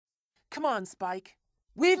Come on, Spike.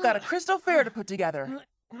 We've got a crystal fair to put together.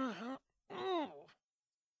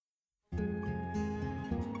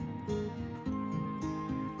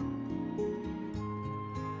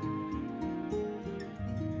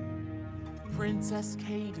 Princess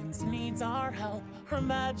Cadence needs our help. Her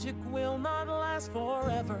magic will not last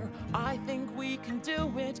forever. I think we can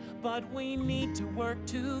do it, but we need to work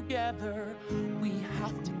together. We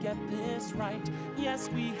have to get this right. Yes,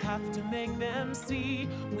 we have to make them see.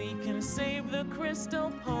 We can save the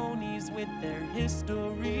crystal ponies with their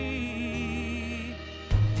history.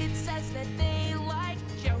 It says that they like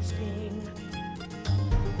jousting.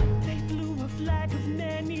 They flew a flag of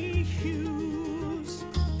many hues,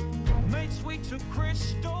 made sweets of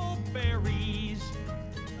crystal berries.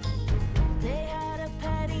 They had a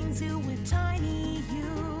petting zoo with tiny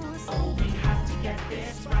ewes. Oh, we have to get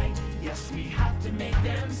this right. Yes, we have to make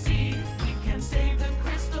them see. We can save the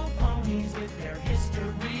crystal ponies with their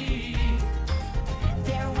history.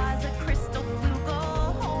 There was a crystal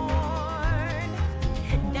flugelhorn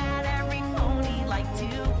that every pony liked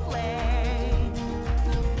to play.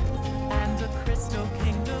 And a crystal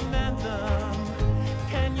kingdom anthem.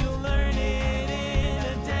 Can you learn it in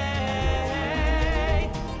a day?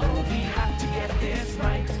 Oh, we have to get this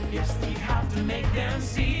right. Yes, we have to make them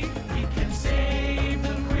see. We can save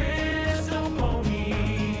the crystal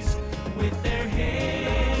ponies with their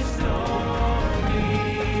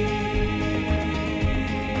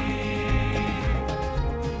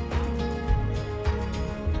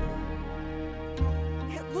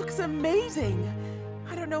It looks amazing.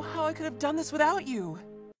 I don't know how I could have done this without you.